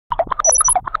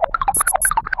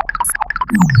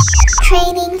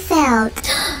Training failed.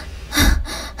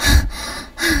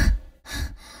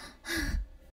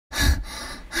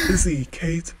 Izzy,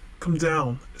 Kate, come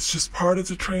down. It's just part of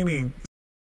the training.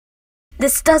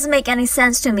 This doesn't make any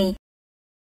sense to me.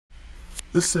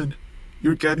 Listen,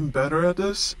 you're getting better at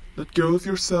this. Let go of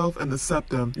yourself and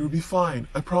accept them. You'll be fine,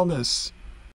 I promise.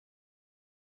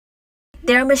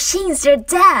 They're machines, they're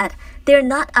dead. They're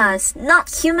not us,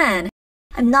 not human.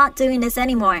 I'm not doing this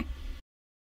anymore.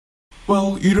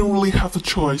 Well, you don't really have a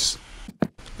choice.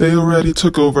 They already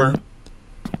took over.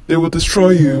 They would destroy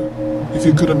you if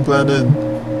you couldn't blend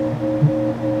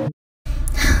in.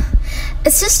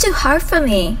 It's just too hard for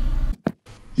me.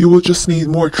 You will just need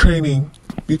more training.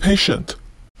 Be patient.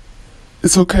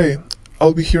 It's okay.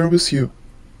 I'll be here with you.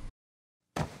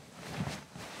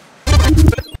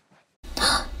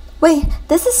 Wait,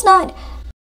 this is not...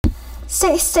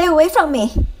 Stay away from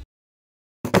me.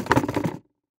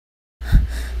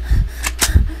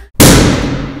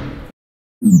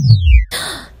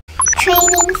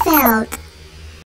 Training failed.